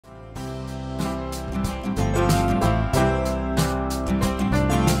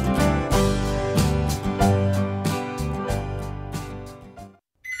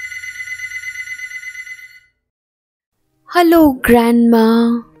Hello,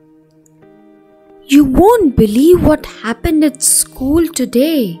 Grandma. You won't believe what happened at school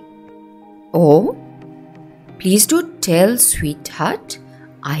today. Oh, please do tell, sweetheart.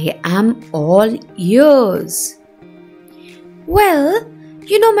 I am all ears. Well,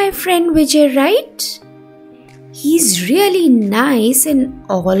 you know my friend Vijay, right? He's really nice and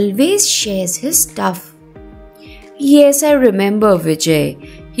always shares his stuff. Yes, I remember Vijay.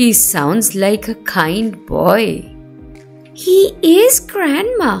 He sounds like a kind boy. He is,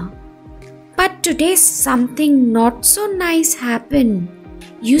 Grandma. But today something not so nice happened.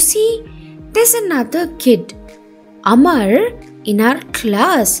 You see, there's another kid, Amar, in our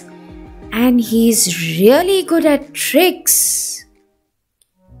class, and he's really good at tricks.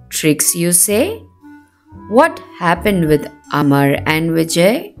 Tricks, you say? What happened with Amar and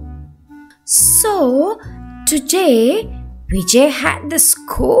Vijay? So, today Vijay had the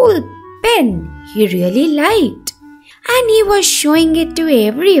school pen he really liked, and he was showing it to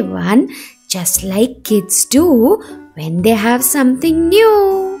everyone just like kids do when they have something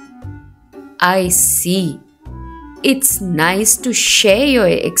new. I see. It's nice to share your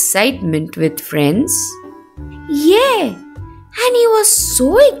excitement with friends. Yeah, and he was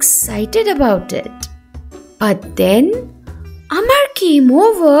so excited about it. But then Amar came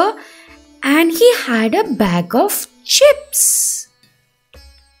over and he had a bag of chips.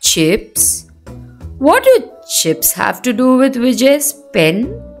 Chips? What do chips have to do with Vijay's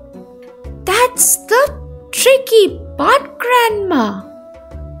pen? That's the tricky part, Grandma.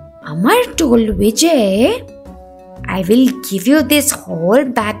 Amar told Vijay, I will give you this whole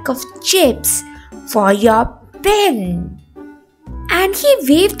bag of chips for your pen. And he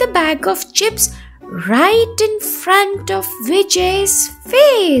waved the bag of chips right in front of Vijay's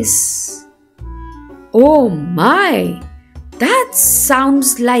face. Oh my! That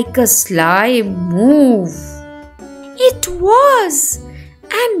sounds like a sly move. It was.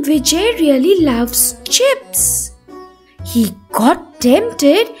 And Vijay really loves chips. He got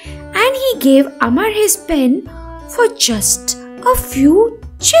tempted and he gave Amar his pen for just a few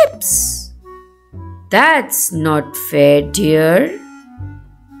chips. That's not fair, dear.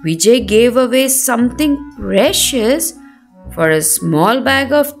 Vijay gave away something precious for a small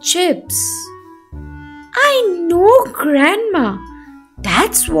bag of chips. I know, Grandma.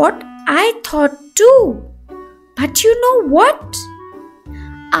 That's what I thought too. But you know what?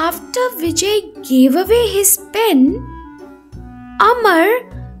 After Vijay gave away his pen, Amar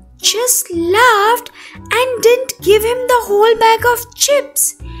just laughed and didn't give him the whole bag of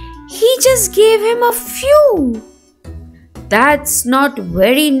chips. He just gave him a few. That's not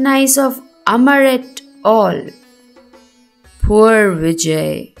very nice of Amar at all. Poor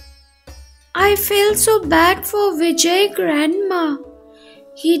Vijay. I feel so bad for Vijay, Grandma.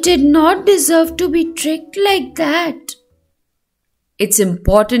 He did not deserve to be tricked like that. It's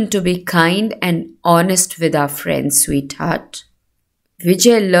important to be kind and honest with our friends, sweetheart.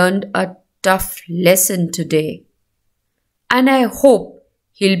 Vijay learned a tough lesson today, and I hope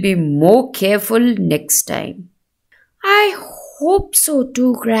he'll be more careful next time. I hope so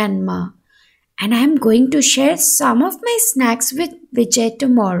too, Grandma. And I'm going to share some of my snacks with Vijay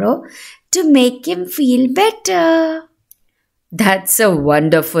tomorrow to make him feel better. That's a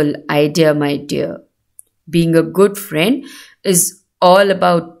wonderful idea, my dear. Being a good friend is all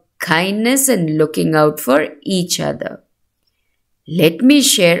about kindness and looking out for each other. Let me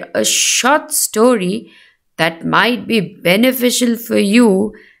share a short story that might be beneficial for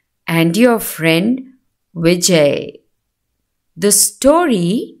you and your friend Vijay. The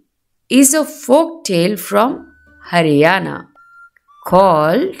story is a folk tale from Haryana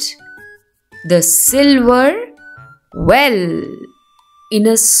called The Silver Well. In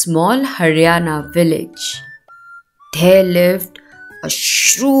a small Haryana village, there lived a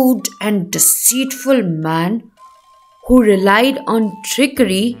shrewd and deceitful man who relied on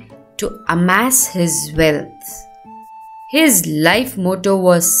trickery to amass his wealth. His life motto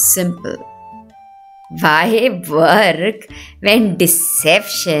was simple: why work when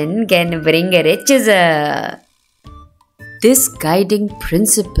deception can bring riches? This guiding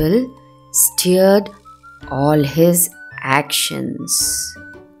principle steered all his actions.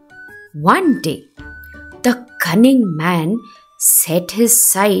 One day, the cunning man set his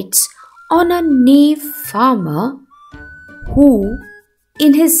sights on a knave farmer who,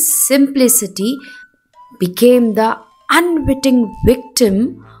 in his simplicity, became the unwitting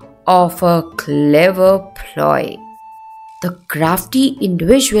victim of a clever ploy. The crafty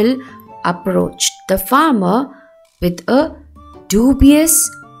individual approached the farmer with a dubious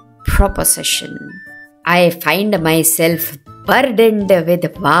proposition. I find myself burdened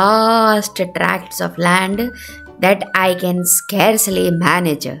with vast tracts of land that I can scarcely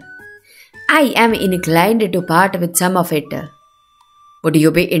manage. I am inclined to part with some of it. Would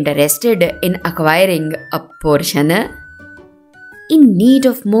you be interested in acquiring a portion? In need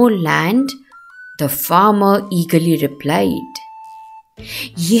of more land? The farmer eagerly replied.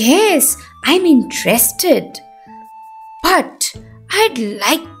 Yes, I'm interested. But I'd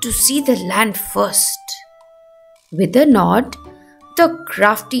like to see the land first. With a nod, the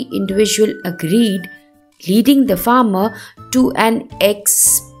crafty individual agreed, leading the farmer to an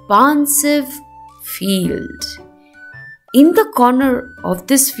expansive field. In the corner of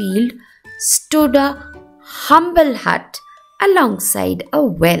this field stood a humble hut alongside a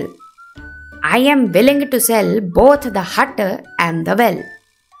well. I am willing to sell both the hut and the well,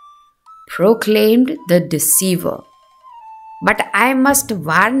 proclaimed the deceiver. But I must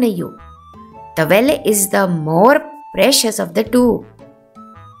warn you, the well is the more precious of the two.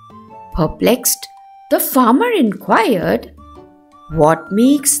 Perplexed, the farmer inquired, what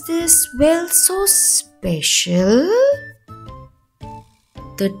makes this well so special?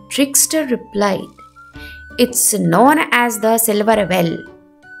 The trickster replied, it's known as the silver well.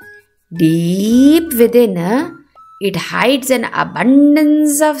 Deep within, it hides an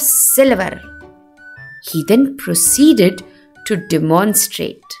abundance of silver. He then proceeded to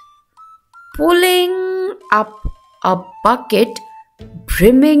demonstrate, pulling up a bucket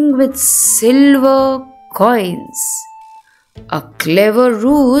brimming with silver coins, a clever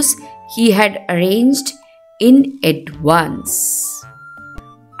ruse he had arranged in advance.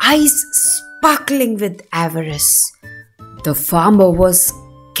 Eyes sparkling with avarice, the farmer was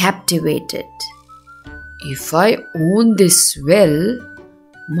captivated. If I own this well,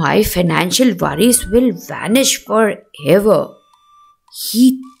 my financial worries will vanish forever,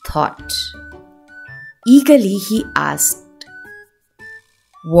 he thought. Eagerly he asked,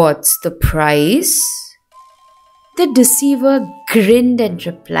 what's the price? The deceiver grinned and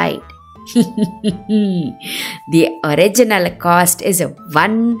replied, the original cost is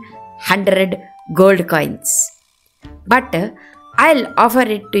 100 gold coins. But I'll offer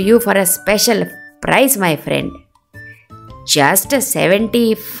it to you for a special price, my friend. Just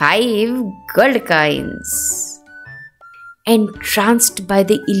 75 gold coins. Entranced by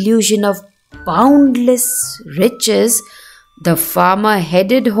the illusion of boundless riches, the farmer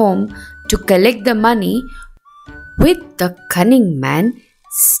headed home to collect the money, with the cunning man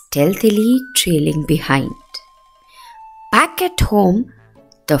stealthily trailing behind. Back at home,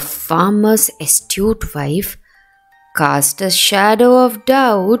 the farmer's astute wife cast a shadow of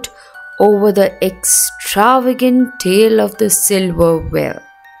doubt over the extravagant tale of the silver well.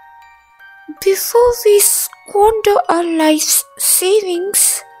 Before we squander our life's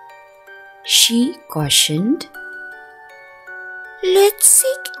savings, she cautioned, let's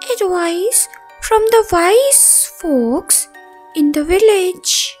seek advice from the wise folks in the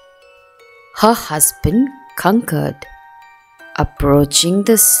village. Her husband concurred, approaching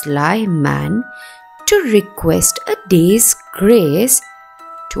the sly man to request a day's grace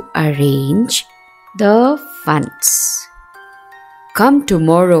to arrange the funds. Come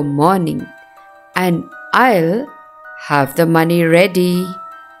tomorrow morning and I'll have the money ready,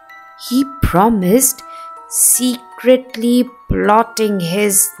 he promised, secretly plotting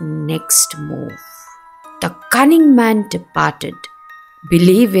his next move. The cunning man departed,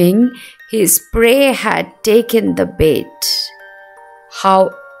 believing his prey had taken the bait.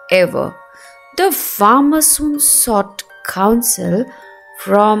 However, the farmer soon sought counsel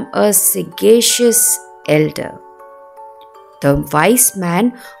from a sagacious elder. The wise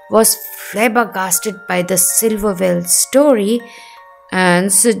man was flabbergasted by the silver well story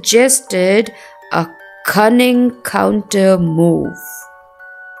and suggested a cunning counter move.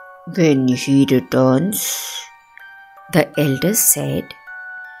 When he returns, the elder said,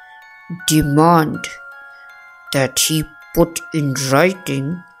 demand that he put in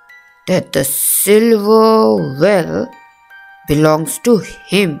writing that the silver well belongs to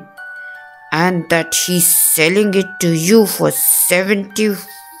him and that he's selling it to you for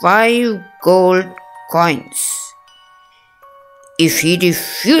 75 gold coins. If he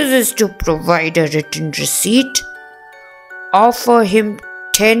refuses to provide a written receipt, offer him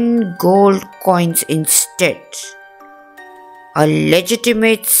 10 gold coins instead. A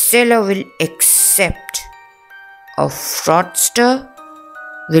legitimate seller will accept. A fraudster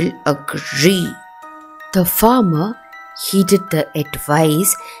will agree. The farmer heeded the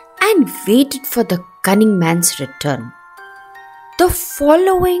advice and waited for the cunning man's return. The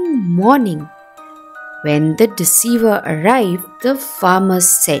following morning, when the deceiver arrived, the farmer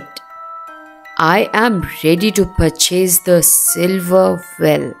said, I am ready to purchase the silver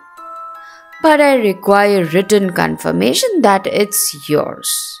well, but I require written confirmation that it's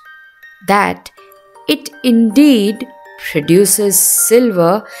yours, that it indeed produces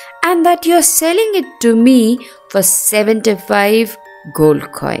silver, and that you're selling it to me for 75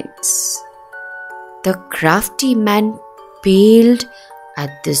 gold coins. The crafty man paled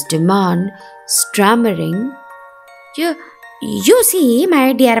at this demand, stammering, You see,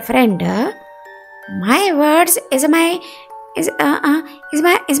 my dear friend, my words is my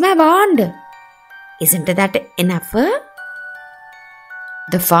bond. Isn't that enough?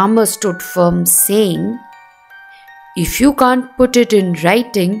 The farmer stood firm, saying, If you can't put it in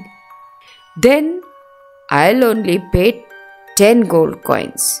writing, then I'll only pay 10 gold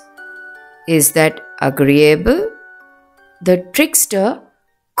coins. Is that agreeable? The trickster,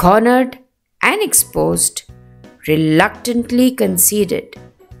 cornered and exposed, reluctantly conceded.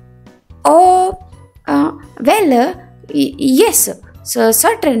 Oh, yes, sir,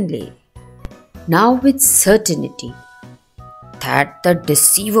 certainly. Now, with certainty that the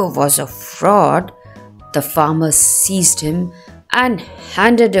deceiver was a fraud, the farmer seized him and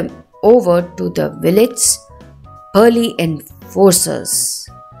handed him over to the village's burly enforcers.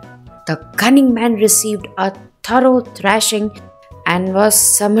 The cunning man received a thorough thrashing and was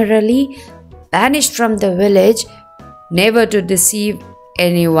summarily banished from the village, never to deceive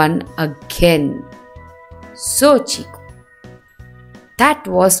anyone again. So, Chiku, that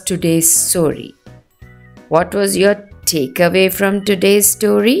was today's story. What was your takeaway from today's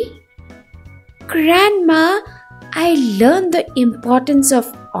story? Grandma, I learned the importance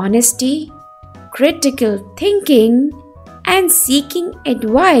of honesty, critical thinking, and seeking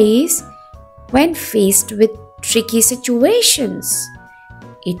advice when faced with tricky situations.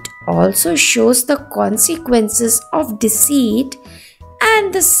 It also shows the consequences of deceit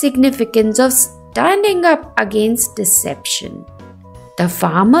and the significance of standing up against deception. The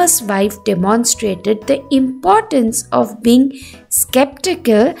farmer's wife demonstrated the importance of being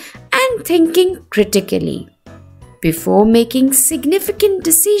skeptical and thinking critically. Before making significant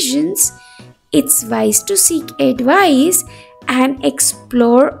decisions, it's wise to seek advice and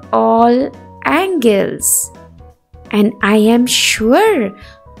explore all angles. And I am sure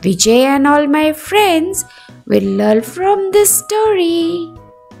Vijay and all my friends will learn from this story.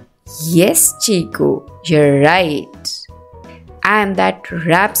 Yes, Chiku, you're right. And that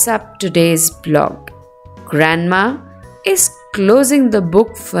wraps up today's blog. Grandma is closing the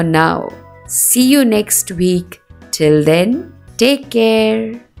book for now. See you next week. Till then, take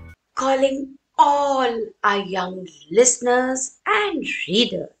care. Calling all our young listeners and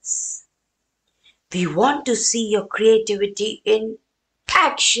readers. We want to see your creativity in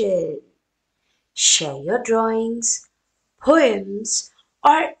action. Share your drawings, poems,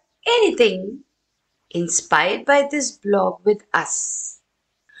 or anything inspired by this blog with us.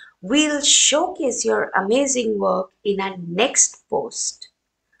 We'll showcase your amazing work in our next post.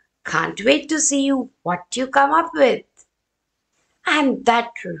 Can't wait to see what you come up with. And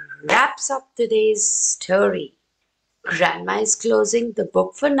that wraps up today's story. Grandma is closing the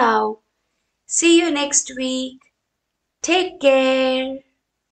book for now. See you next week. Take care.